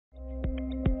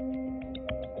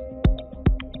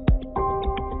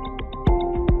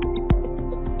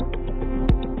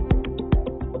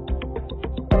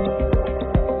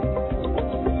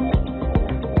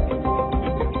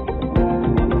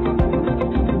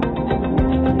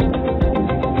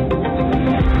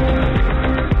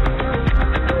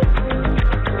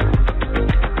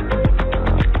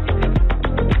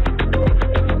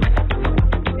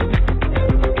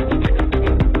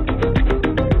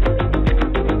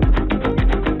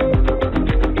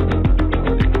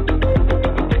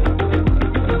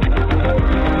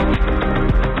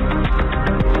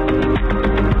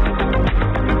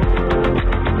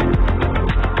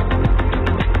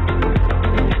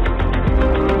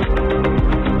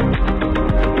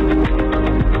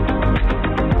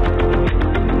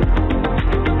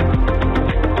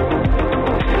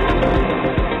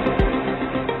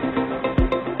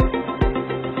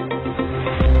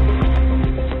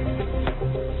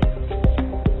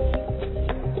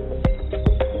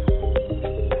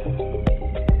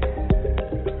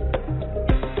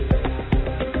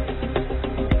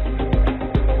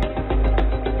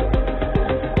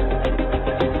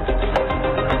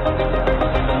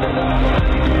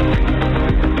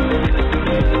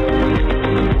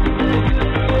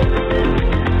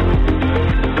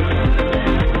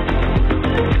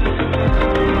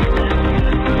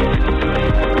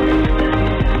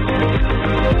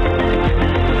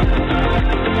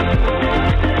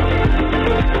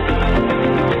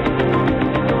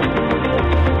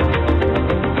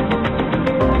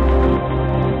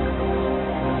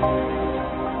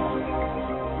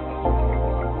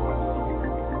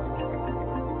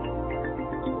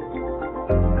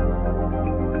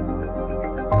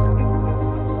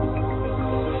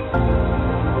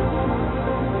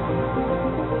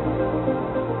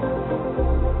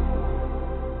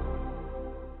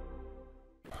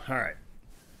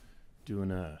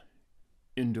doing a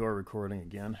indoor recording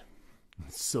again. I'm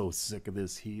so sick of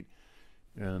this heat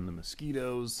and the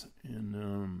mosquitoes,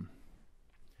 and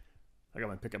I got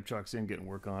my pickup trucks in getting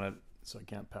work on it, so I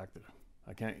can't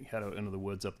head out into the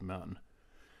woods up the mountain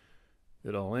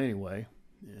at all anyway.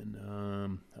 And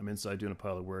I'm inside doing a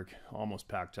pile of work, almost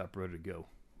packed up, ready to go.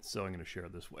 So I'm going to share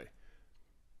it this way.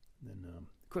 And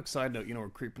quick side note, we're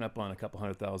creeping up on a couple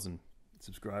 100,000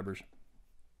 subscribers,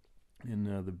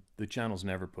 and the channel's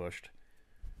never pushed,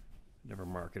 never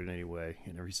marketed anyway.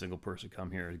 And every single person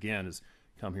come here again is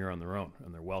come here on their own,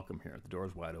 and they're welcome here. The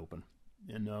door's wide open.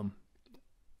 And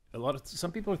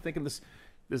some people are thinking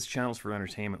this channel's for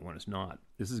entertainment when it's not.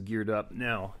 This is geared up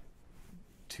now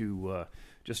to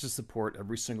just to support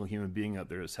every single human being out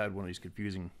there that's had one of these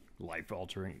confusing,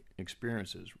 life-altering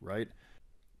experiences. Right?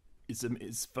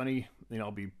 It's funny.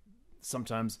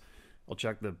 Sometimes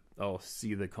I'll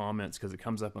see the comments because it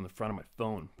comes up on the front of my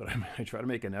phone, but I try to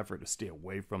make an effort to stay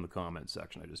away from the comment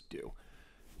section. I just do,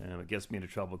 and it gets me into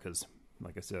trouble because,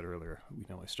 like I said earlier,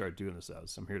 I started doing this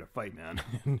as I'm here to fight, man.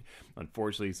 And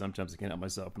unfortunately, sometimes I can't help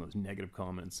myself, and those negative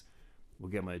comments will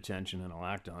get my attention, and I'll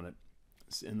act on it,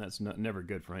 and that's never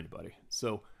good for anybody.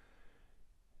 So,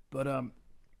 but I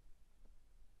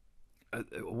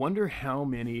wonder how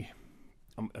many.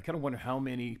 I kind of wonder how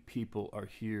many people are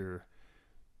here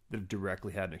that have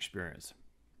directly had an experience,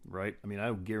 right? I mean,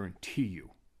 I will guarantee you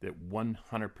that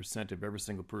 100% of every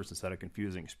single person that's had a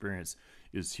confusing experience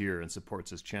is here and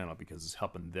supports this channel because it's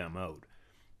helping them out.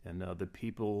 And the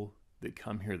people that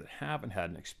come here that haven't had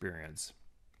an experience,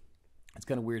 it's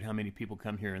kind of weird how many people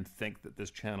come here and think that this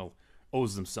channel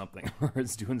owes them something or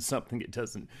it's doing something it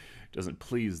doesn't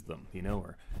please them,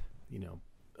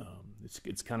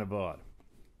 it's kind of odd.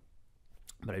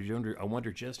 But I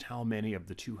wonder just how many of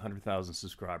the 200,000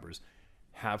 subscribers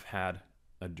have had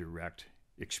a direct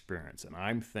experience. And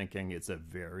I'm thinking it's a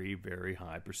very, very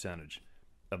high percentage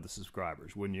of the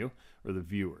subscribers, wouldn't you? Or the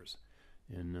viewers.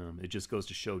 And it just goes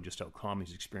to show just how common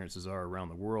these experiences are around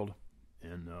the world.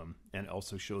 And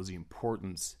also shows the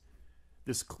importance.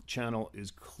 This channel is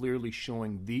clearly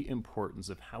showing the importance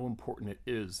of how important it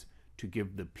is to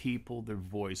give the people their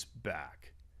voice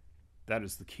back. That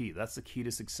is the key. That's the key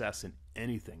to success in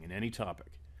anything, in any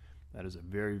topic. That is a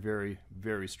very, very,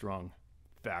 very strong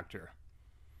factor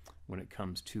when it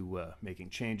comes to making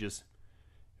changes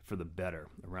for the better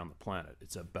around the planet.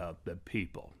 It's about the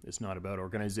people. It's not about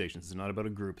organizations. It's not about a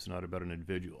group. It's not about an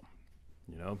individual.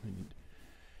 But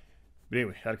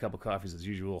anyway, had a couple coffees as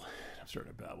usual. I'm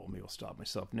starting to babble. Maybe I'll stop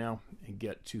myself now and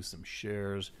get to some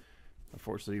shares.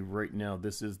 Unfortunately, right now,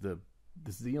 this is the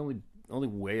only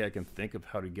way I can think of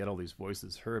how to get all these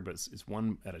voices heard, but it's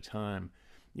one at a time.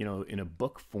 In a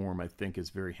book form, I think is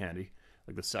very handy.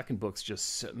 Like the second book's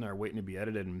just sitting there waiting to be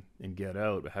edited and get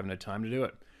out, but haven't had time to do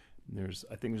it.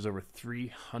 I think there's over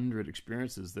 300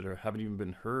 experiences that haven't even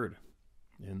been heard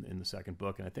in the second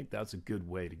book, and I think that's a good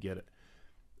way to get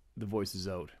the voices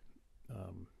out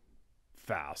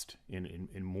fast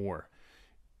in more.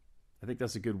 I think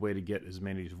that's a good way to get as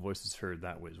many voices heard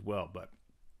that way as well, but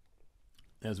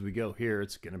as we go here,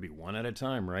 it's going to be one at a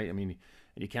time, right? I mean,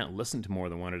 you can't listen to more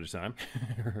than one at a time,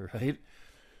 right?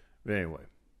 But anyway,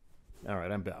 all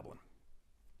right, I'm babbling.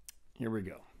 Here we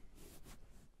go.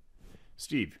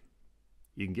 Steve,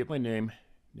 you can get my name.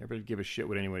 Never give a shit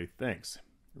what anybody thinks.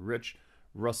 Rich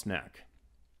Rusnak,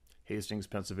 Hastings,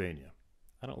 Pennsylvania.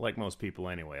 I don't like most people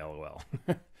anyway, lol.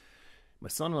 My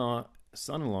son-in-law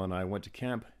and I went to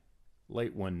camp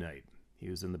late one night. He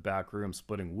was in the back room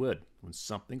splitting wood when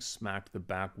something smacked the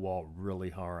back wall really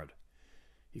hard.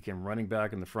 He came running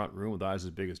back in the front room with eyes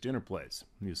as big as dinner plates.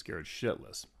 He was scared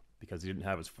shitless because he didn't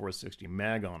have his 460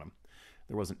 mag on him.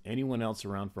 There wasn't anyone else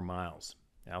around for miles.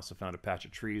 I also found a patch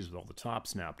of trees with all the tops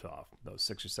snapped off, about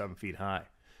 6 or 7 feet high.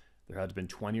 There had to have been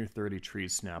 20 or 30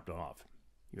 trees snapped off.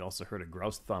 He also heard a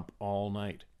grouse thump all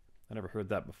night. I never heard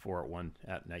that before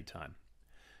at nighttime.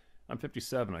 I'm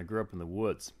 57. I grew up in the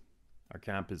woods. Our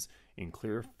camp is in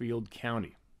Clearfield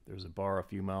County. There's a bar a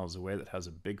few miles away that has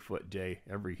a Bigfoot day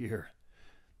every year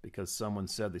because someone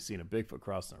said they seen a Bigfoot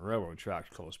crossing the railroad tracks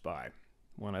close by.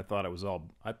 I thought it was all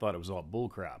bull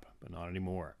crap, but not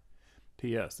anymore.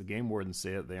 P.S. The game wardens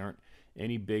say that there aren't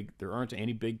any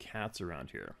big cats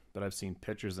around here, but I've seen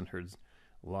pictures and heard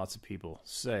lots of people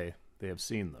say they have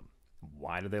seen them.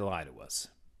 Why do they lie to us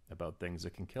about things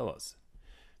that can kill us?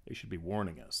 They should be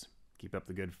warning us. Keep up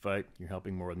the good fight. You're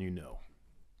helping more than you know.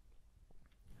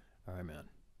 All right, man.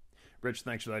 Rich,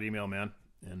 thanks for that email, man.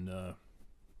 And,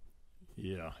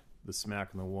 yeah, the smack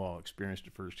on the wall, experienced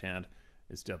it firsthand.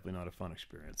 It's definitely not a fun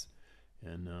experience.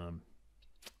 And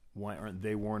why aren't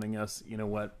they warning us? You know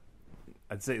what?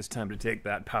 I'd say it's time to take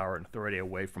that power and authority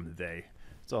away from the they.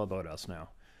 It's all about us now.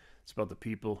 It's about the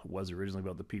people. It was originally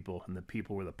about the people, and the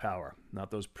people were the power,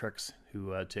 not those pricks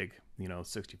who take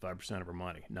 65% of our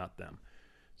money, not them.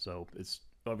 So it's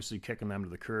obviously kicking them to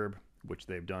the curb, which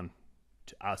they've done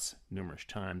to us numerous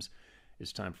times.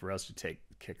 It's time for us to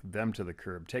kick them to the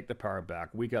curb, take the power back.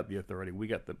 We got the authority, we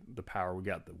got the power, we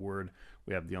got the word,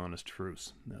 we have the honest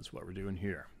truths. That's what we're doing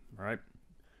here. All right,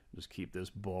 just keep this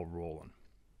ball rolling.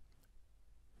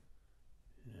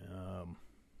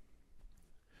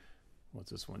 What's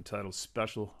this one titled?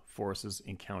 Special Forces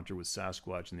Encounter with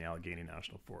Sasquatch in the Allegheny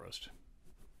National Forest.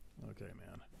 Okay,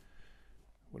 man.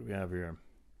 What do we have here?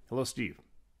 Hello, Steve.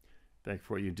 Thank you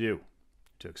for what you do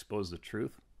to expose the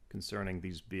truth concerning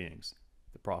these beings,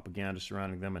 the propaganda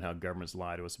surrounding them, and how governments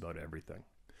lie to us about everything.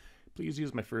 Please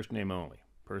use my first name only.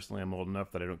 Personally, I'm old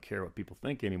enough that I don't care what people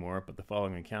think anymore, but the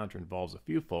following encounter involves a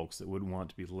few folks that would want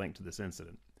to be linked to this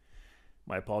incident.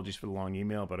 My apologies for the long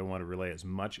email, but I want to relay as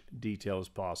much detail as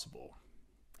possible.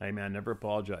 Hey man, never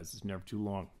apologize. It's never too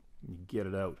long. You get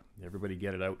it out. Everybody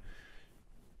get it out,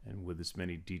 and with as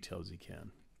many details as you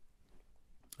can.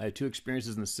 I had two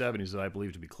experiences in the 70s that I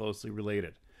believe to be closely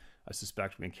related. I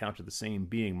suspect we encountered the same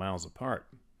being miles apart.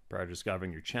 Prior to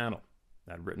discovering your channel,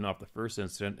 I'd written off the first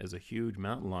incident as a huge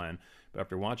mountain lion, but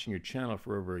after watching your channel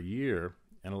for over a year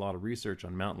and a lot of research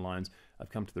on mountain lions,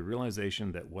 I've come to the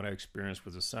realization that what I experienced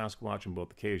was a Sasquatch on both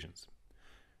occasions.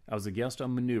 I was a guest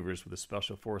on maneuvers with the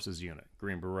Special Forces Unit,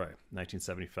 Green Beret,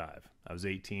 1975. I was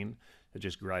 18, had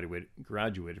just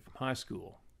graduated from high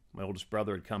school. My oldest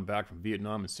brother had come back from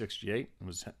Vietnam in '68 and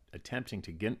was attempting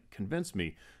to convince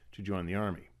me to join the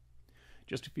Army.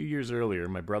 Just a few years earlier,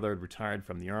 my brother had retired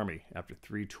from the Army after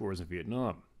 3 tours in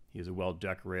Vietnam. He is a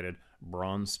well-decorated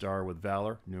Bronze Star with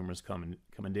Valor, numerous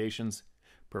commendations,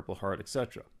 Purple Heart,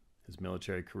 etc. His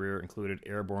military career included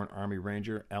Airborne Army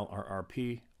Ranger,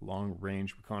 LRRP, Long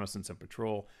Range Reconnaissance and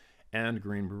Patrol, and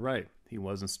Green Beret. He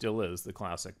was and still is the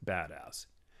classic badass.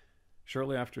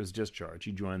 Shortly after his discharge,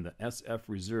 he joined the SF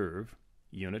Reserve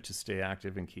unit to stay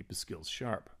active and keep his skills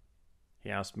sharp. He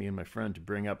asked me and my friend to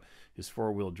bring up his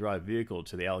 4-wheel drive vehicle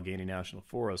to the Allegheny National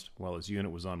Forest while his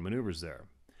unit was on maneuvers there.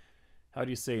 How do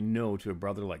you say no to a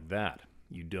brother like that?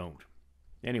 You don't.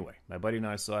 Anyway, my buddy and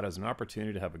I saw it as an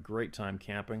opportunity to have a great time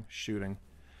camping, shooting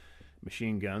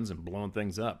machine guns, and blowing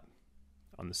things up.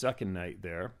 On the second night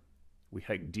there, we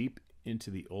hiked deep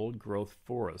into the old-growth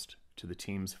forest to the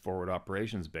team's forward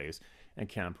operations base and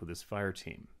camped with his fire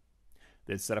team.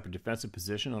 They'd set up a defensive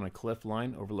position on a cliff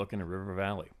line overlooking a river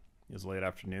valley. It was late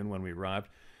afternoon when we arrived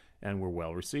and were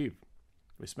well received.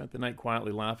 We spent the night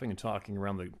quietly laughing and talking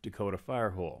around the Dakota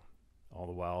fire hole. All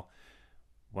the while,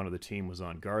 one of the team was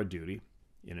on guard duty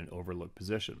in an overlooked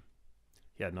position.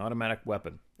 He had an automatic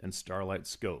weapon and starlight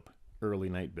scope, early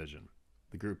night vision.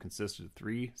 The group consisted of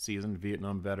 3 seasoned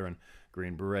Vietnam veteran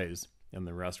Green Berets, and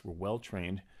the rest were well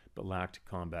trained but lacked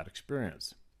combat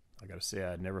experience. I gotta say,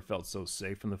 I had never felt so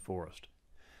safe in the forest.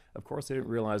 Of course, I didn't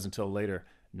realize until later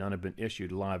none had been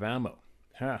issued live ammo.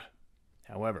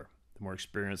 However, the more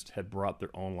experienced had brought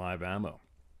their own live ammo.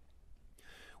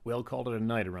 We all called it a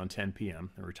night around 10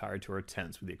 p.m. and retired to our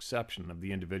tents with the exception of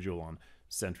the individual on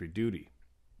sentry duty.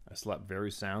 I slept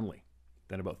very soundly.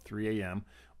 Then about 3 a.m.,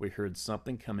 we heard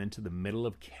something come into the middle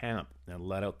of camp and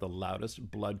let out the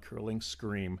loudest blood-curdling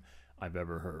scream I've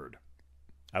ever heard.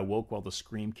 I woke while the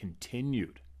scream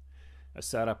continued. I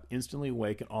sat up instantly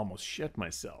awake and almost shit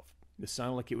myself. It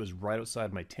sounded like it was right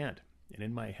outside my tent and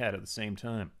in my head at the same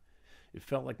time. It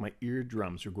felt like my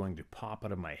eardrums were going to pop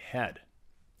out of my head.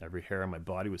 Every hair on my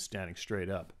body was standing straight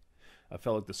up. I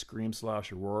felt like the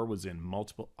scream/roar was in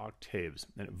multiple octaves,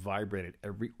 and it vibrated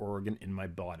every organ in my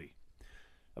body.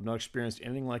 I've not experienced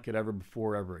anything like it ever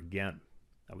before, ever again.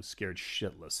 I was scared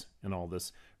shitless, and all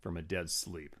this from a dead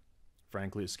sleep.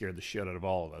 Frankly, it scared the shit out of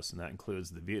all of us, and that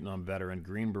includes the Vietnam veteran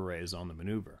Green Berets on the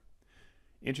maneuver.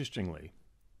 Interestingly,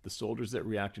 the soldiers that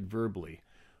reacted verbally,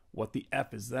 "What the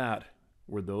F is that?"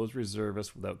 were those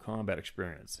reservists without combat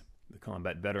experience. The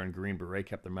combat veteran Green Beret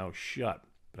kept their mouths shut,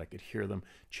 but I could hear them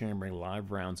chambering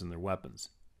live rounds in their weapons.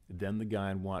 Then the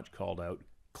guy on watch called out,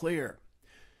 "Clear!"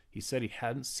 He said he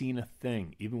hadn't seen a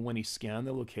thing, even when he scanned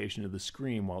the location of the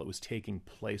scream while it was taking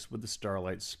place with the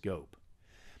starlight scope.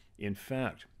 In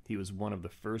fact, he was one of the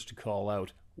first to call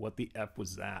out, "What the F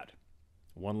was that?"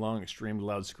 One long, extremely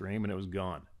loud scream, and it was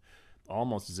gone.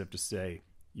 Almost as if to say,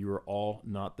 "You are all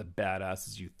not the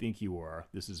badasses you think you are.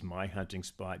 This is my hunting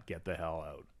spot. Get the hell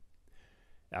out."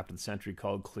 After the sentry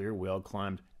called clear, we all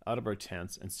climbed out of our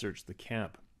tents and searched the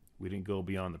camp. We didn't go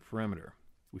beyond the perimeter.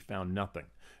 We found nothing.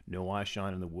 No eye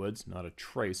shine in the woods, not a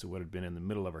trace of what had been in the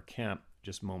middle of our camp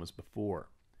just moments before.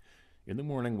 In the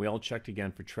morning, we all checked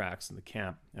again for tracks in the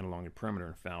camp and along the perimeter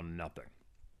and found nothing.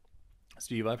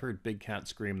 Steve, I've heard big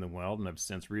cats scream in the wild, and I've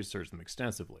since researched them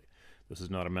extensively. This is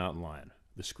not a mountain lion.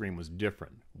 The scream was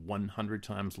different, 100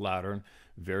 times louder and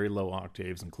very low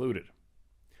octaves included.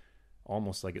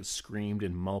 Almost like it screamed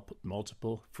in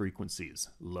multiple frequencies,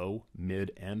 low,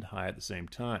 mid, and high at the same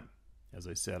time. As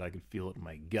I said, I could feel it in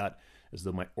my gut as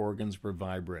though my organs were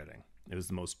vibrating. It was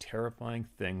the most terrifying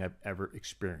thing I've ever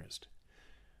experienced.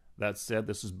 That said,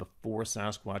 this was before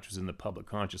Sasquatch was in the public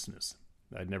consciousness.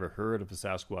 I'd never heard of a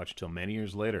Sasquatch until many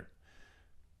years later.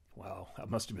 Wow,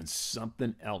 that must have been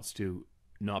something else to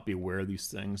not be aware of these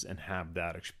things and have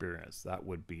that experience. That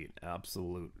would be an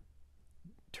absolute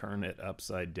turn it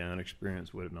upside down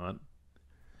experience, would it not?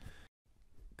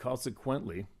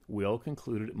 Consequently, we all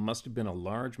concluded it must have been a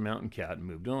large mountain cat and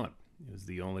moved on. It was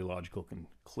the only logical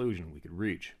conclusion we could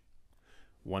reach.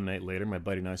 One night later, my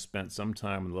buddy and I spent some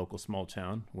time in the local small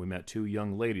town. We met two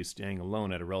young ladies staying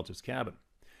alone at a relative's cabin.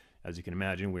 As you can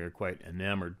imagine, we were quite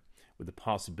enamored with the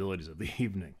possibilities of the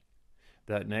evening.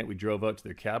 That night, we drove out to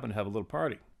their cabin to have a little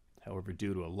party. However,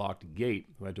 due to a locked gate,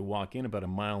 we had to walk in about a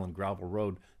mile on gravel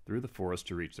road through the forest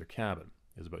to reach their cabin.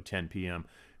 It was about 10 p.m.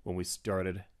 when we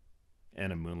started,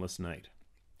 and a moonless night.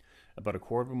 About a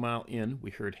quarter of a mile in, we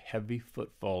heard heavy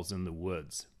footfalls in the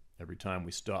woods. Every time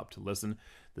we stopped to listen,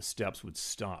 the steps would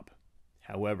stop.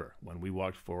 However, when we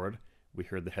walked forward, we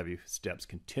heard the heavy steps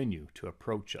continue to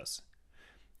approach us.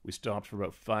 We stopped for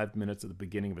about 5 minutes at the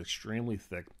beginning of an extremely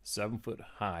thick,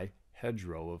 7-foot-high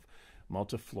hedgerow of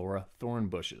multiflora thorn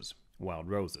bushes, wild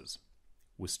roses.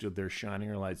 We stood there shining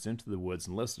our lights into the woods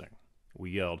and listening. We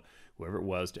yelled, whoever it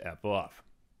was, to F off.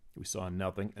 We saw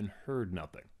nothing and heard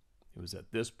nothing. It was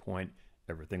at this point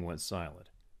everything went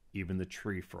silent. Even the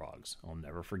tree frogs. I'll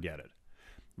never forget it.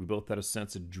 We both had a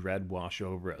sense of dread wash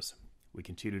over us. We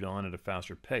continued on at a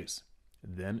faster pace.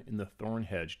 Then, in the thorn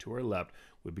hedge to our left,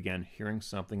 we began hearing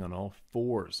something on all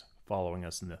fours following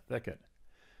us in the thicket.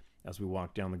 As we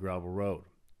walked down the gravel road,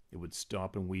 it would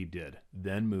stop and we did,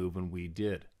 then move and we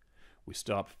did. We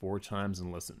stopped 4 times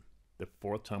and listened. The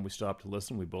 4th time we stopped to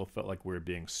listen, we both felt like we were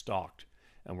being stalked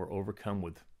and were overcome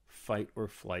with fight or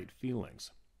flight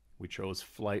feelings. We chose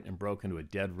flight and broke into a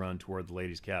dead run toward the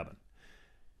ladies' cabin.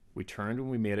 We turned when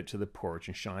we made it to the porch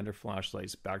and shined our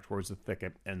flashlights back towards the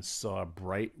thicket and saw a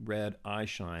bright red eye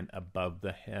shine above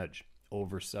the hedge,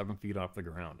 over 7 feet off the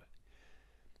ground.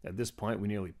 At this point, we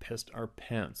nearly pissed our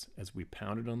pants as we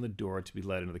pounded on the door to be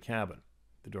let into the cabin.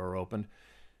 The door opened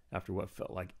after what felt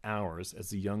like hours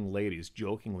as the young ladies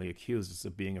jokingly accused us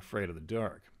of being afraid of the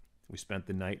dark. We spent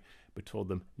the night but told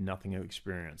them nothing of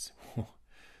experience,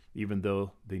 even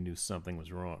though they knew something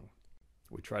was wrong.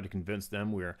 We tried to convince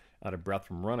them we were out of breath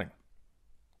from running.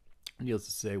 Needless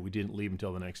to say, we didn't leave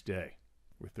until the next day.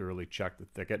 We thoroughly checked the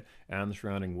thicket and the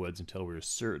surrounding woods until we were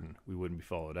certain we wouldn't be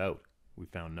followed out. We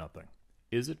found nothing.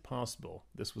 Is it possible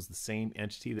this was the same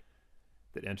entity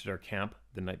that entered our camp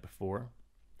the night before?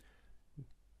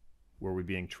 Were we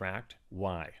being tracked?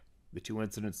 Why? The 2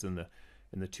 incidents in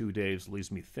the 2 days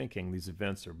leaves me thinking these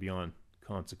events are beyond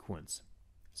consequence.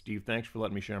 Steve, thanks for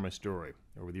letting me share my story.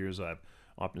 Over the years, I've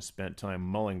often spent time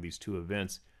mulling these 2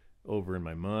 events over in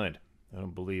my mind. I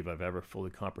don't believe I've ever fully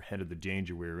comprehended the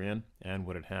danger we were in and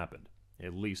what had happened,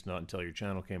 at least not until your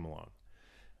channel came along.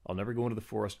 I'll never go into the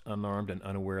forest unarmed and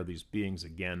unaware of these beings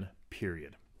again,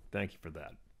 period. Thank you for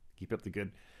that. Keep up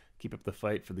the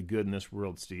fight for the good in this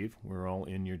world, Steve. We're all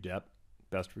in your debt.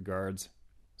 Best regards,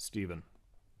 Steven.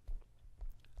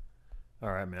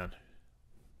 All right, man.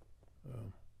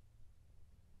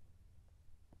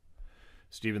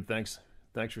 Steven, thanks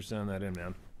for sending that in,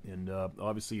 man. And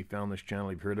obviously you found this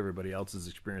channel. You've heard everybody else's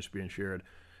experience being shared.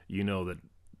 You know that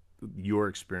your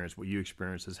experience, what you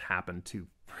experienced, has happened to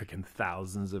freaking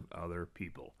thousands of other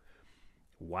people.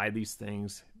 Why these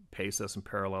things pace us and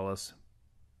parallel us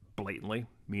blatantly,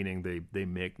 meaning they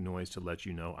make noise to let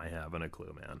you know, I haven't a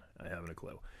clue, man. I haven't a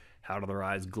clue. How do their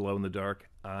eyes glow in the dark?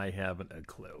 I haven't a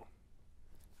clue.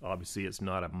 Obviously, it's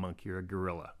not a monkey or a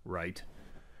gorilla, right?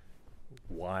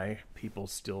 Why people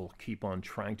still keep on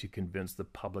trying to convince the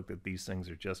public that these things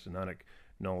are just an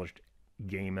unacknowledged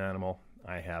game animal,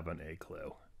 I haven't a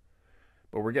clue.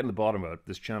 But we're getting to the bottom of it.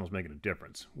 This channel's making a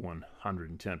difference,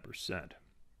 110%.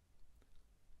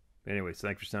 Anyways,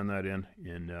 thanks for sending that in,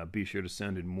 and be sure to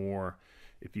send in more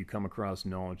if you come across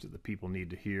knowledge that the people need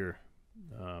to hear.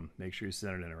 Make sure you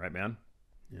send it in, all right, man?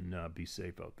 And be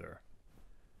safe out there.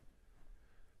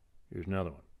 Here's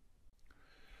another one.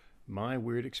 My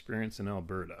weird experience in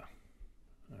Alberta.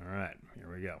 All right, here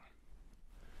we go.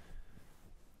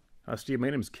 Hi, Steve. My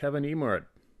name is Kevin Emart.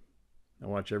 I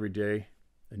watch every day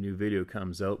A new video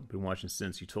comes out. Been watching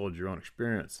since you told your own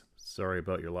experience. Sorry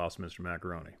about your loss, Mr.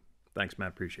 Macaroni. Thanks, Matt.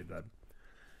 Appreciate that.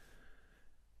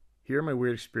 Here are my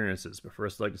weird experiences, but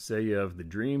first I'd like to say you have the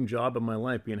dream job of my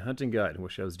life being a hunting guide. I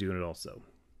wish I was doing it also.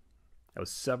 I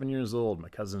was 7 years old. My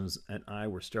cousins and I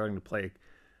were starting to play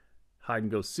hide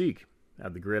and go seek. I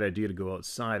had the great idea to go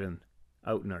outside and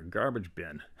out in our garbage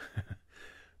bin.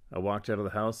 I walked out of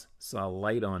the house, saw a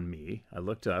light on me. I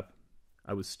looked up.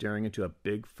 I was staring into a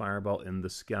big fireball in the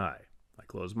sky. I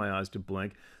closed my eyes to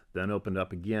blink, then opened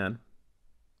up again.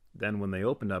 Then when they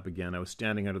opened up again, I was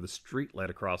standing under the street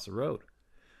light across the road.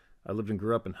 I lived and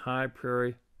grew up in High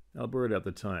Prairie, Alberta at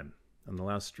the time, on the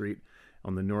last street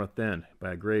on the north end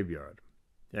by a graveyard.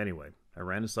 Anyway, I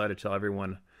ran inside to tell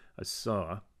everyone I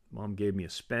saw. Mom gave me a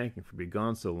spanking for being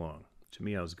gone so long. To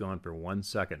me, I was gone for 1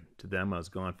 second. To them, I was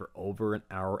gone for over an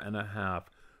hour and a half,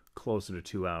 closer to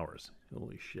 2 hours.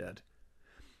 Holy shit.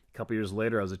 A couple years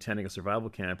later, I was attending a survival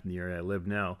camp in the area I live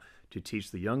now to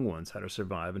teach the young ones how to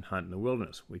survive and hunt in the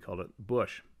wilderness. We called it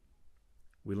bush.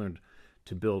 We learned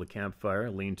to build a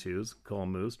campfire, lean-tos, call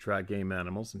moose, track game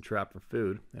animals, and trap for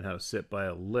food, and how to sit by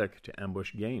a lick to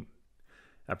ambush game.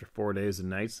 After 4 days and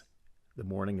nights, the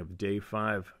morning of day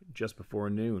 5, just before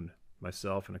noon,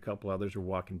 myself and a couple others were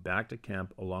walking back to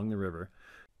camp along the river,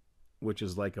 which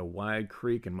is like a wide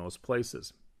creek in most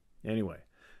places. Anyway,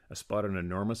 I spotted an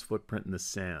enormous footprint in the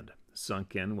sand,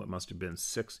 sunk in what must have been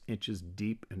 6 inches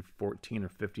deep and 14 or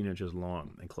 15 inches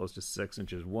long, and close to 6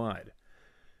 inches wide.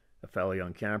 A fellow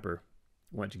young camper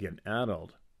went to get an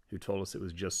adult who told us it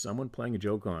was just someone playing a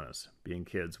joke on us. Being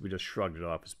kids, we just shrugged it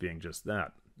off as being just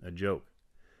that, a joke.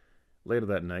 Later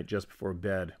that night, just before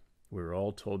bed, we were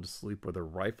all told to sleep with our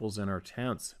rifles in our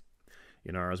tents.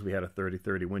 In ours, we had a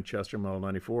 30-30 Winchester Model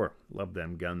 94. Loved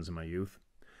them guns in my youth.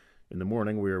 In the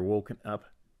morning, we were woken up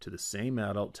to the same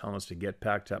adult telling us to get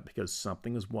packed up because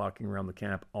something was walking around the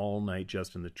camp all night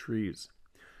just in the trees.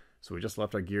 So we just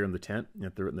left our gear in the tent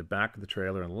and threw it in the back of the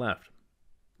trailer and left.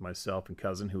 Myself and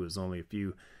cousin, who was only a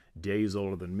few days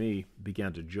older than me,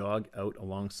 began to jog out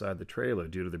alongside the trailer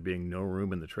due to there being no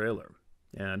room in the trailer,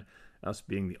 and us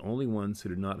being the only ones who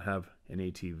did not have an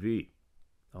ATV.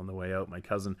 On the way out, my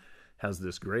cousin has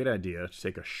this great idea to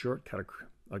take a shortcut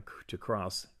to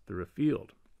cross through a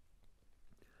field,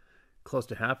 close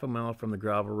to half a mile from the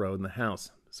gravel road and the house,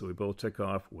 so we both took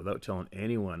off without telling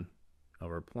anyone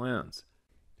of our plans.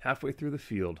 Halfway through the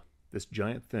field, this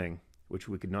giant thing, which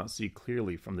we could not see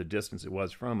clearly from the distance it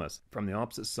was from us, from the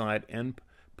opposite side end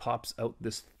pops out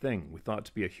this thing we thought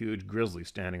to be a huge grizzly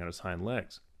standing on its hind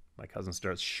legs. My cousin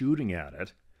starts shooting at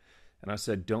it, and I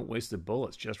said, "Don't waste the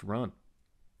bullets, just run."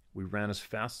 We ran as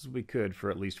fast as we could for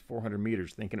at least 400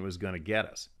 meters, thinking it was going to get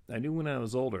us. I knew when I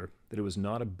was older that it was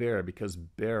not a bear because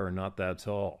bear are not that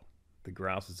tall. The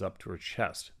grass is up to her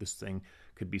chest. This thing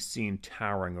could be seen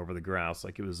towering over the grass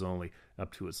like it was only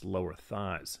up to its lower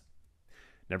thighs.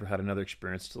 Never had another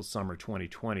experience till summer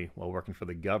 2020 while working for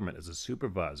the government as a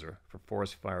supervisor for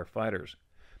forest firefighters.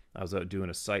 I was out doing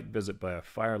a site visit by a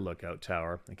fire lookout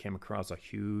tower and came across a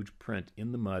huge print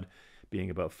in the mud being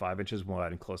about 5 inches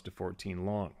wide and close to 14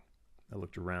 long. I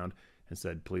looked around and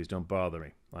said, "Please don't bother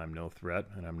me. I'm no threat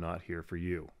and I'm not here for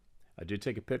you." I did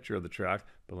take a picture of the track,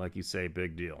 but like you say,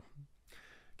 big deal.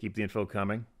 Keep the info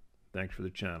coming. Thanks for the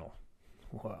channel.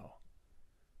 Wow.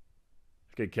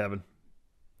 Okay, Kevin.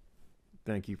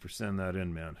 Thank you for sending that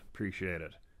in, man. Appreciate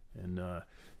it. And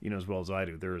you know as well as I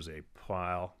do, there is a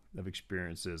pile of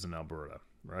experiences in Alberta,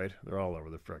 right? They're all over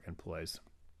the frickin' place.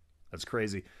 That's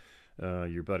crazy.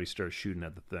 Your buddy starts shooting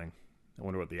at the thing. I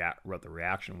wonder what the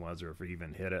reaction was, or if he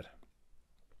even hit it.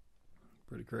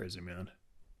 Pretty crazy, man.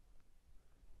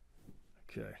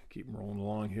 Okay, keep rolling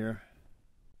along here.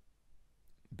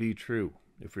 Be true.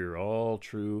 If we were all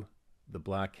true, the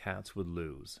black hats would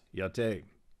lose. Yate.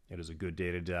 It is a good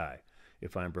day to die.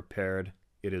 If I am prepared,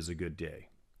 it is a good day.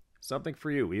 Something for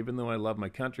you. Even though I love my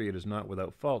country, it is not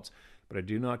without faults, but I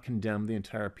do not condemn the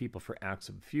entire people for acts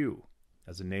of few.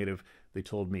 As a native, they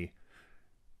told me,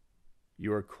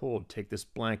 "You are cold, take this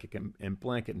blanket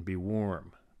and be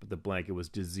warm." But the blanket was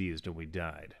diseased and we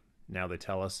died. Now they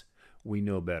tell us, we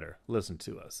know better. Listen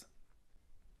to us.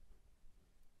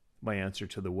 My answer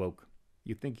to the woke: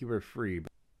 you think you are free,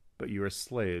 but you are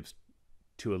slaves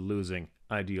to a losing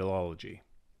ideology.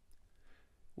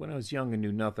 When I was young and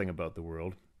knew nothing about the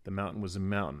world, the mountain was a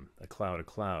mountain, a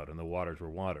cloud, and the waters were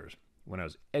waters. When I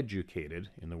was educated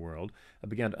in the world, I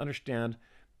began to understand,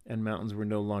 and mountains were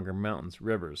no longer mountains,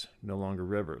 rivers, no longer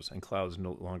rivers, and clouds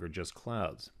no longer just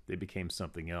clouds. They became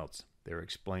something else. They were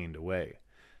explained away.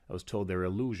 I was told they were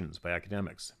illusions by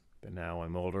academics. But now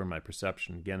I'm older and my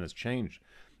perception again has changed.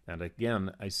 And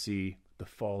again, I see the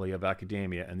folly of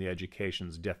academia and the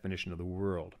education's definition of the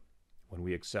world. When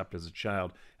we accept as a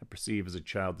child and perceive as a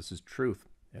child, this is truth,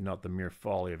 and not the mere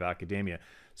folly of academia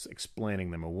explaining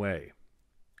them away.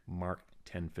 Mark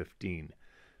 10:15.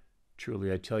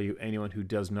 Truly I tell you, anyone who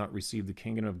does not receive the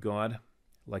kingdom of God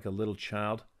like a little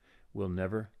child will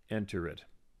never enter it.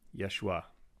 Yeshua.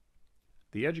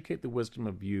 They educate the wisdom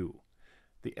of you.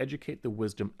 They educate the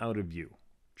wisdom out of you.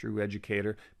 True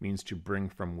educator means to bring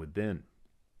from within.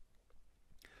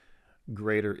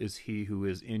 Greater is he who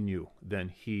is in you than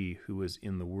he who is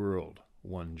in the world.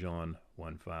 1 John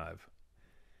 1:5.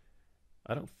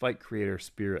 I don't fight creator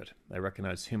spirit. I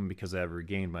recognize him because I have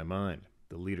regained my mind.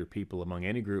 The leader people among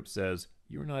any group says,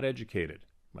 "You are not educated."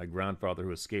 My grandfather,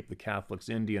 who escaped the Catholics'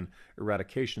 Indian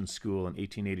eradication school in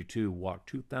 1882, walked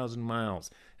 2,000 miles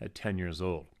at 10 years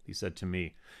old. He said to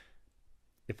me,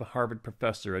 "If a Harvard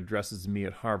professor addresses me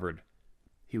at Harvard,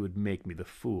 he would make me the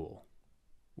fool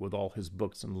with all his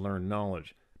books and learned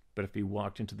knowledge. But if he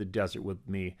walked into the desert with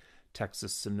me,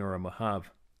 Texas Sonora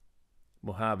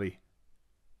Mojave,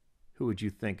 who would you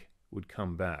think would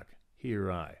come back, he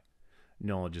or I?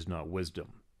 Knowledge is not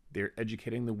wisdom. They are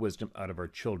educating the wisdom out of our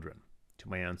children. To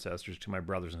my ancestors, to my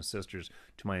brothers and sisters,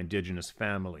 to my indigenous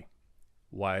family.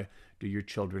 Why do your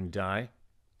children die?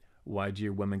 Why do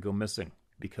your women go missing?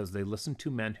 Because they listen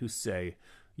to men who say,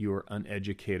 you are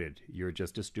uneducated, you're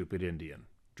just a stupid Indian.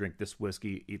 Drink this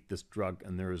whiskey, eat this drug,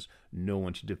 and there is no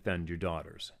one to defend your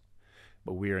daughters.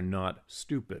 But we are not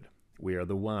stupid. We are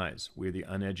the wise. We are the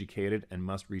uneducated and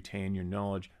must retain your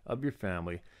knowledge of your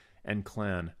family and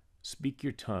clan. Speak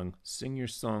your tongue, sing your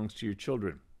songs to your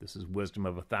children. This is wisdom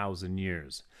of 1,000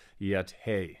 years. Yet,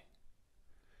 hey,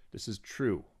 this is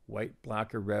true. White,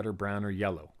 black, or red, or brown, or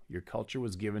yellow. Your culture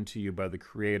was given to you by the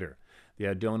Creator, the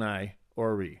Adonai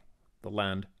Ori, the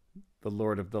land, the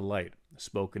Lord of the light,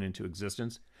 spoken into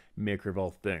existence, maker of all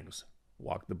things.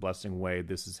 Walk the blessing way.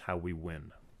 This is how we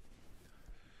win.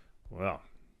 Well,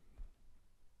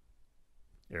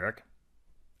 Eric,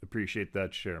 appreciate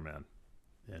that share, man.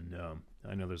 And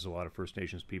I know there's a lot of First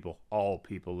Nations people, all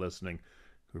people listening,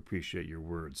 who appreciate your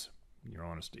words, your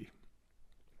honesty.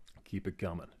 Keep it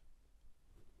coming.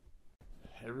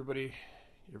 Everybody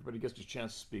gets a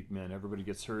chance to speak, man. Everybody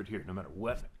gets heard here, no matter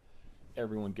what.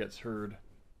 Everyone gets heard.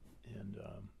 And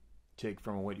take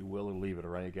from it what you will or leave it,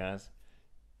 all right, guys?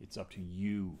 It's up to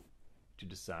you to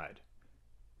decide.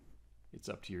 It's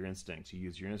up to your instincts. You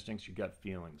use your instincts, your gut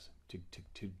feelings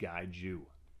to guide you.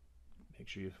 Make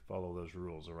sure you follow those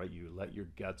rules, all right? You let your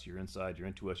guts, your inside, your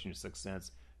intuition, your sixth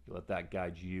sense, you let that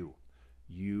guide you.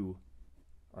 You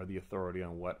are the authority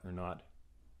on what or not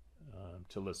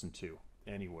to listen to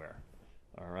anywhere,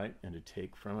 all right? And to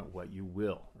take from it what you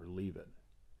will or leave it.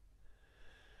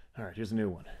 All right, here's a new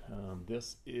one.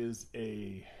 This is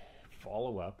a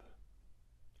follow-up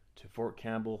to Fort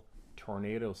Campbell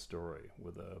tornado story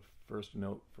with a first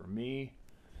note for me.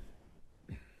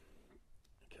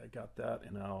 Okay, I got that,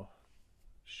 and I'll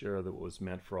share that it was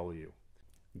meant for all of you.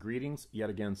 Greetings yet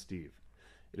again, Steve.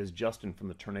 It is Justin from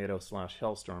the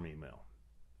Tornado/Hellstorm email.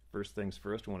 First things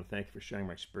first, I want to thank you for sharing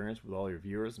my experience with all your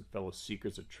viewers and fellow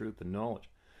seekers of truth and knowledge.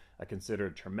 I consider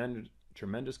it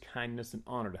tremendous kindness and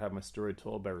honor to have my story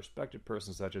told by a respected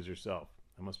person such as yourself.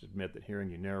 I must admit that hearing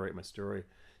you narrate my story,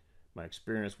 my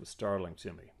experience was startling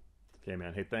to me. Okay,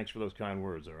 man. Hey, thanks for those kind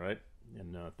words, all right?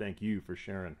 And thank you for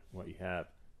sharing what you have.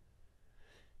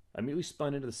 I immediately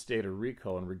spun into the state of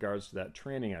recall in regards to that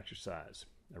training exercise.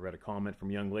 I read a comment from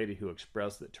a young lady who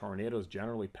expressed that tornadoes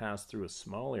generally pass through a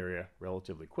small area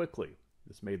relatively quickly.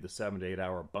 This made the 7 to 8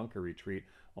 hour bunker retreat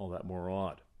all that more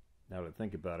odd. Now that I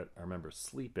think about it, I remember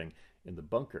sleeping in the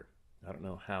bunker. I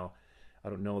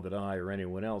don't know that I or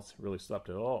anyone else really slept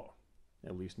at all,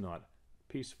 at least not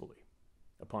peacefully.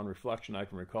 Upon reflection, I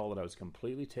can recall that I was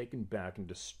completely taken back and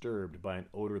disturbed by an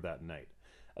odor that night,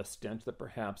 a stench that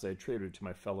perhaps I attributed to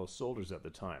my fellow soldiers at the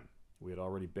time. We had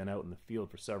already been out in the field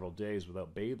for several days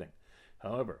without bathing.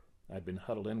 However, I had been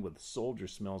huddled in with soldier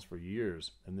smells for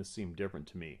years, and this seemed different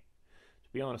to me. To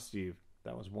be honest, Steve,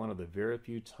 that was one of the very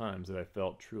few times that I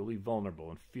felt truly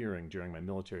vulnerable and fearing during my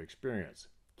military experience.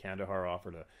 Kandahar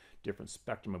offered a different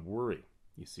spectrum of worry.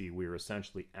 You see, we were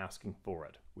essentially asking for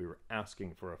it. We were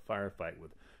asking for a firefight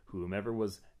with whomever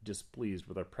was displeased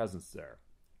with our presence there.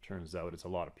 Turns out it's a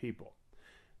lot of people.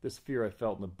 This fear I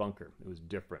felt in the bunker, it was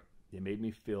different. It made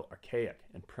me feel archaic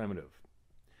and primitive.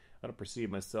 I don't perceive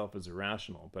myself as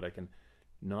irrational, but I can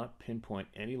not pinpoint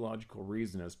any logical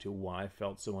reason as to why I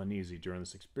felt so uneasy during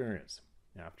this experience.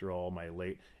 After all, my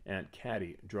late Aunt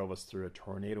Caddy drove us through a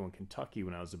tornado in Kentucky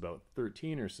when I was about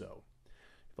 13 or so.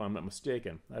 If I'm not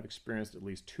mistaken, I've experienced at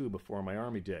least 2 before my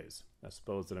Army days. I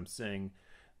suppose that I'm saying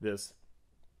this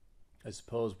I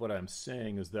suppose what I'm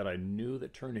saying is that I knew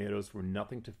that tornadoes were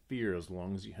nothing to fear as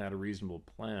long as you had a reasonable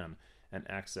plan and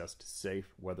access to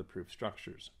safe, weatherproof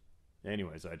structures.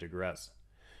 Anyways, I digress.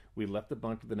 We left the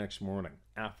bunker the next morning,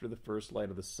 after the first light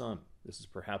of the sun. This is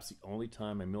perhaps the only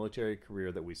time in my military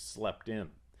career that we slept in.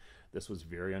 This was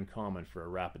very uncommon for a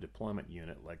rapid deployment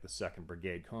unit like the 2nd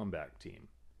Brigade Combat Team.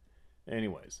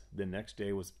 Anyways, the next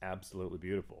day was absolutely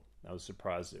beautiful. I was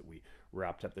surprised that we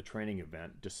wrapped up the training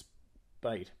event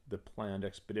despite the planned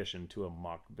expedition to a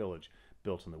mock village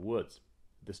built in the woods.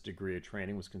 This degree of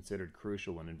training was considered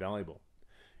crucial and invaluable.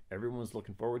 Everyone was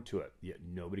looking forward to it, yet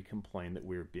nobody complained that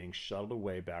we were being shuttled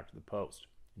away back to the post.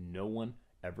 No one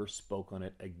ever spoke on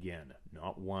it again,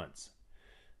 not once.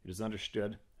 It is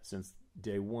understood since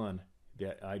day one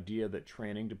the idea that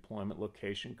training, deployment,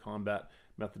 location, combat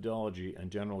methodology, and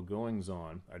general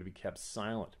goings-on are to be kept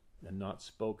silent and not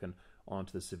spoken on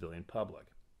to the civilian public.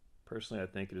 Personally, I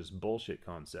think it is a bullshit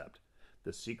concept.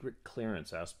 The secret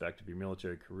clearance aspect of your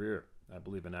military career. I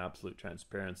believe in absolute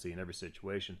transparency in every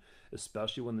situation,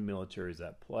 especially when the military is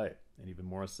at play, and even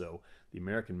more so, the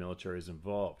American military is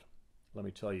involved. Let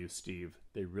me tell you, Steve,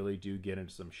 they really do get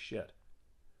into some shit.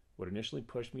 What initially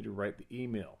pushed me to write the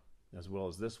email, as well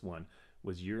as this one,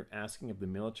 was your asking of the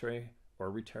military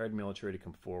or retired military to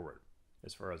come forward.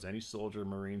 As far as any soldier,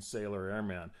 marine, sailor, or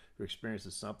airman who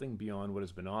experiences something beyond what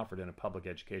has been offered in a public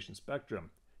education spectrum,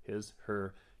 his,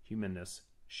 her humanness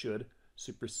should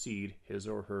supersede his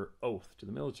or her oath to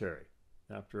the military.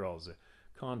 After all, it's a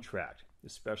contract,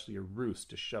 especially a ruse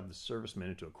to shove the serviceman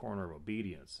into a corner of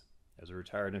obedience. As a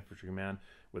retired infantryman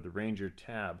with a Ranger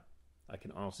tab, I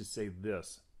can honestly say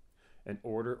this. An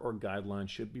order or guideline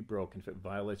should be broken if it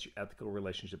violates your ethical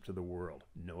relationship to the world.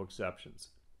 No exceptions.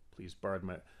 Please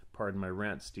pardon my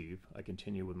rant, Steve. I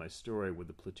continue with my story with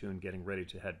the platoon getting ready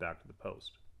to head back to the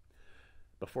post.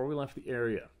 Before we left the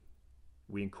area,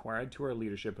 we inquired to our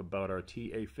leadership about our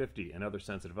TA-50 and other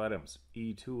sensitive items,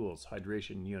 E-tools,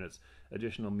 hydration units,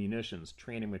 additional munitions,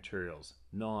 training materials,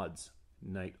 NODs,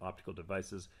 night optical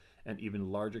devices, and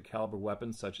even larger caliber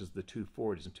weapons such as the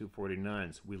 240s and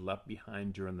 249s we left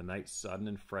behind during the night's sudden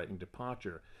and frightening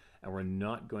departure and were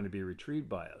not going to be retrieved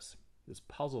by us. This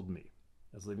puzzled me,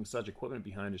 as leaving such equipment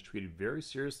behind is treated very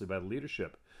seriously by the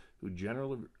leadership, who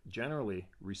generally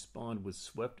respond with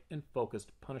swift and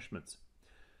focused punishments.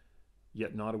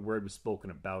 Yet not a word was spoken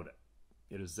about it.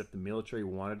 It is as if the military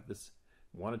wanted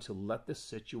to let this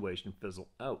situation fizzle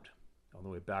out. On the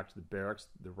way back to the barracks,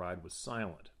 the ride was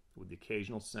silent, with the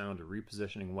occasional sound of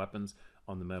repositioning weapons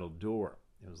on the metal door.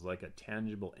 It was like a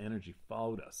tangible energy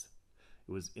followed us.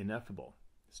 It was ineffable,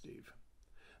 Steve.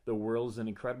 The world is an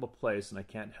incredible place, and I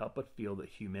can't help but feel that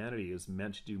humanity is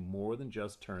meant to do more than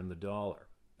just turn the dollar.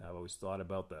 I've always thought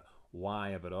about the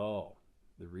why of it all,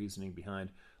 the reasoning behind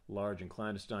large and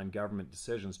clandestine government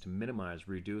decisions to minimize,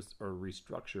 reduce, or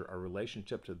restructure our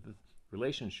relationship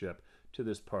to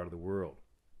this part of the world.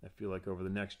 I feel like over the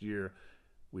next year,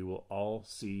 we will all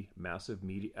see massive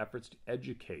media efforts to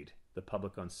educate the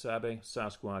public on Sabe,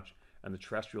 Sasquatch, and the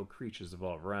terrestrial creatures of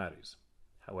all varieties.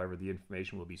 However, the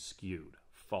information will be skewed,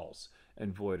 false,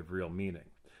 and void of real meaning,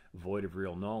 void of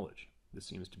real knowledge. This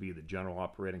seems to be the general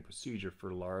operating procedure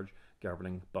for large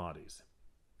governing bodies.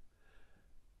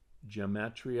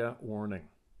 Gematria warning.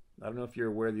 I don't know if you're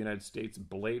aware of the United States'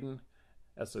 blatant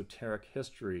esoteric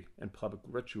history and public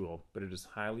ritual, but it is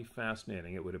highly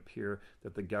fascinating. It would appear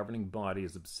that the governing body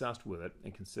is obsessed with it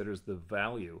and considers the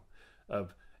value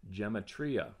of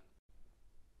gematria,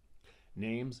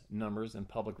 names, numbers, and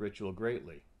public ritual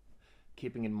greatly.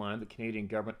 Keeping in mind the Canadian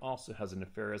government also has a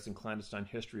nefarious and clandestine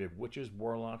history of witches,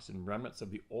 warlocks, and remnants of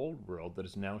the old world that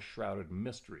is now shrouded in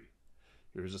mystery.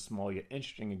 Here is a small yet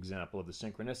interesting example of the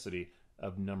synchronicity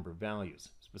of number values,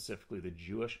 specifically the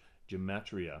Jewish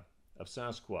gematria of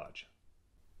Sasquatch.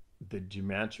 The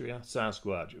gematria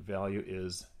Sasquatch value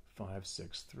is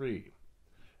 563.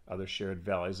 Other shared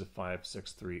values of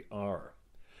 563 are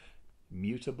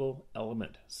mutable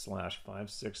element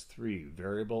 /563,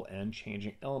 variable and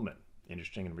changing element.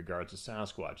 Interesting in regards to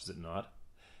Sasquatch, is it not?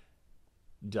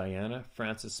 Diana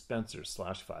Frances Spencer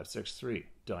 /563.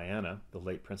 Diana, the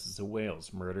late Princess of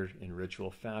Wales, murdered in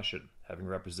ritual fashion, having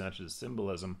represented a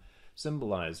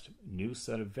symbolized new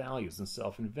set of values and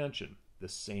self-invention. The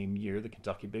same year, the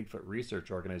Kentucky Bigfoot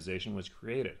Research Organization was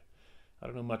created. I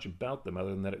don't know much about them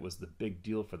other than that it was the big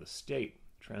deal for the state,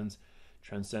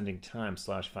 transcending time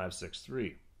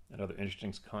 /563. Another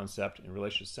interesting concept in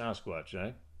relation to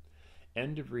Sasquatch,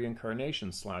 End of reincarnation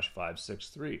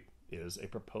 /563 is a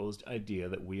proposed idea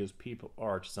that we as people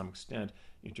are, to some extent,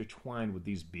 intertwined with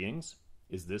these beings.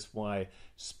 Is this why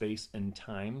space and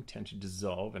time tend to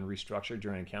dissolve and restructure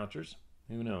during encounters?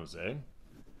 Who knows,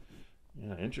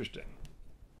 Yeah, interesting.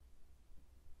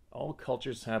 All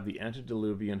cultures have the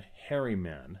antediluvian hairy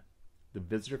man, the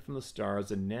visitor from the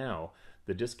stars, and now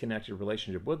the disconnected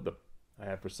relationship with them. I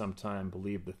have for some time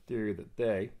believed the theory that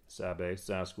they, Sabe,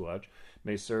 Sasquatch,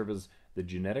 may serve as the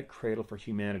genetic cradle for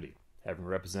humanity, having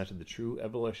represented the true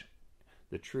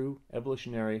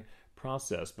evolutionary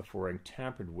process before being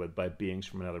tampered with by beings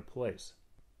from another place.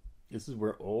 This is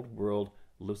where old world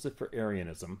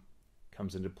Luciferianism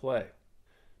comes into play.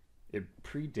 It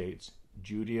predates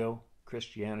Judeo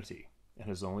Christianity and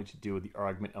has only to do with the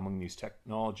argument among these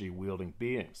technology wielding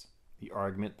beings. The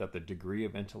argument that the degree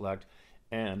of intellect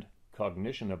and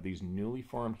cognition of these newly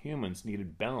formed humans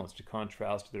needed balance to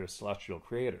contrast to their celestial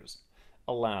creators.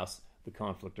 Alas, the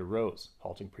conflict arose,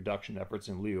 halting production efforts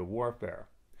in lieu of warfare.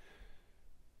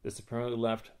 This apparently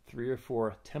left 3 or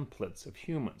 4 templates of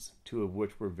humans, 2 of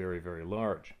which were very, very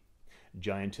large.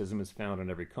 Giantism is found on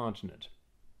every continent.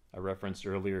 I referenced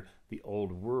earlier the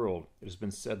old world. It has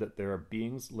been said that there are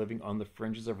beings living on the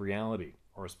fringes of reality,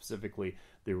 or specifically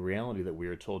the reality that we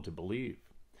are told to believe.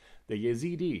 The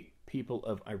Yazidi people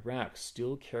of Iraq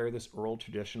still carry this oral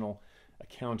traditional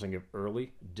accounting of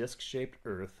early disc-shaped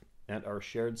Earth and our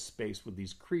shared space with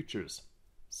these creatures.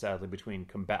 Sadly, between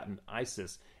combatant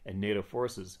ISIS and NATO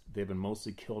forces, they've been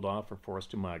mostly killed off or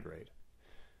forced to migrate.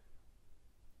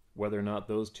 Whether or not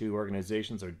those two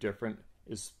organizations are different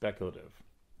is speculative.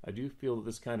 I do feel that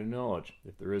this kind of knowledge,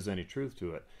 if there is any truth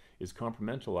to it, is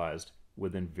compartmentalized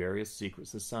within various secret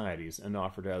societies and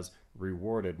offered as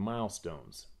rewarded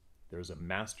milestones. There's a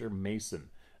master mason,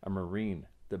 a Marine,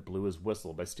 that blew his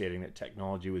whistle by stating that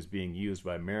technology was being used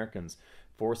by Americans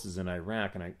forces in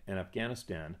Iraq and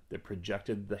Afghanistan that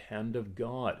projected the hand of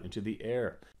God into the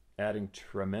air, adding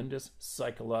tremendous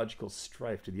psychological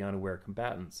strife to the unaware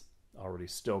combatants, already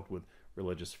stoked with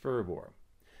religious fervor.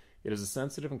 It is a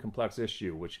sensitive and complex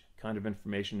issue. Which kind of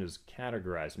information is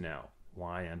categorized now?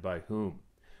 Why and by whom?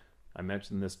 I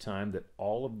mentioned this time that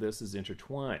all of this is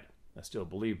intertwined. I still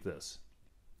believe this.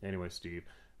 Anyway, Steve,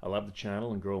 I love the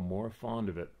channel and grow more fond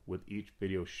of it with each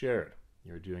video shared.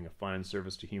 You're doing a fine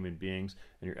service to human beings,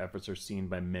 and your efforts are seen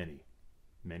by many.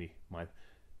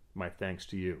 My thanks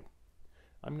to you.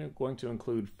 I'm going to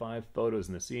include 5 photos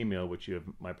in this email, which you have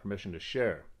my permission to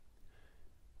share.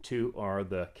 2 are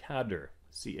the Cadre,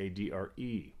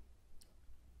 C-A-D-R-E,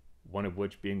 one of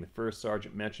which being the first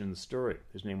sergeant mentioned in the story.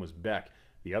 His name was Beck.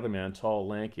 The other man, tall,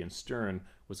 lanky, and stern,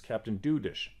 was Captain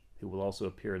Dudish, who will also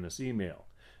appear in this email.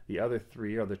 The other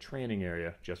 3 are the training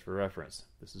area, just for reference.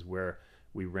 This is where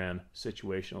we ran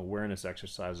situational awareness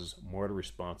exercises, mortar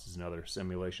responses, and other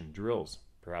simulation drills.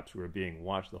 Perhaps we were being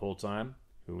watched the whole time?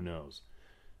 Who knows?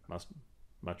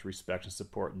 Much respect and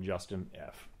support, Justin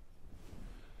F.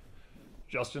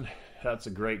 Justin, that's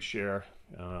a great share.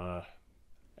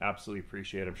 Absolutely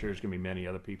appreciate it. I'm sure there's going to be many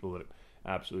other people that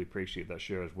absolutely appreciate that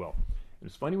share as well. And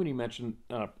it's funny when you mention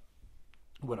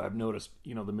what I've noticed.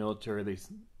 You know, the military,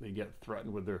 they get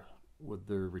threatened with their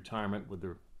retirement, with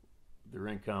their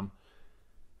income.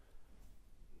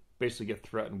 Basically, get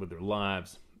threatened with their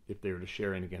lives if they were to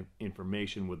share any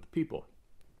information with the people.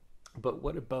 But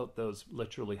what about those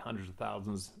literally hundreds of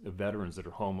thousands of veterans that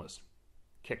are homeless?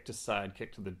 Kicked aside,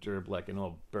 kicked to the dirt like an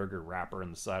old burger wrapper on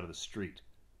the side of the street.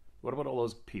 What about all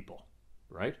those people,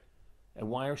 right? And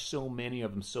why are so many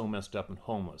of them so messed up and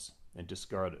homeless and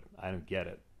discarded? I don't get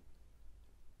it.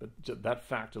 But that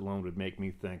fact alone would make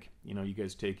me think, you know, you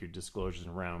guys take your disclosures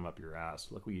and round them up your ass.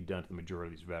 Look what you've done to the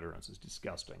majority of these veterans. It's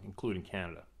disgusting, including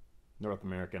Canada. North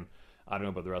American, I don't know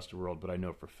about the rest of the world, but I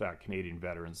know for a fact Canadian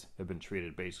veterans have been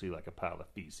treated basically like a pile of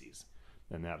feces.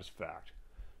 And that is fact.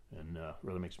 And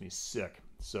really makes me sick.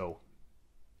 So,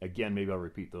 again, maybe I'll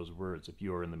repeat those words. If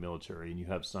you are in the military and you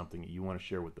have something that you want to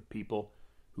share with the people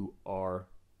who are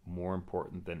more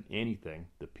important than anything,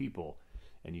 the people,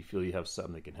 and you feel you have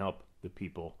something that can help the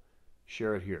people,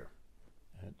 share it here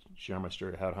at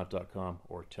sharemystory@howtohunt.com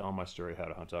or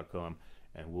tellmystory@howtohunt.com,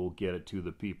 and we'll get it to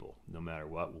the people. No matter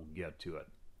what, we'll get to it.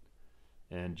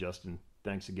 And Justin,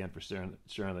 thanks again for sharing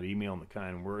that email and the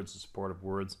kind words, the supportive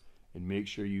words, and make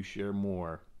sure you share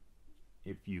more.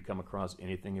 If you come across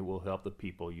anything that will help the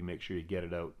people, you make sure you get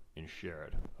it out and share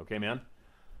it. Okay, man?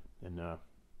 And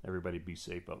everybody be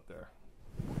safe out there.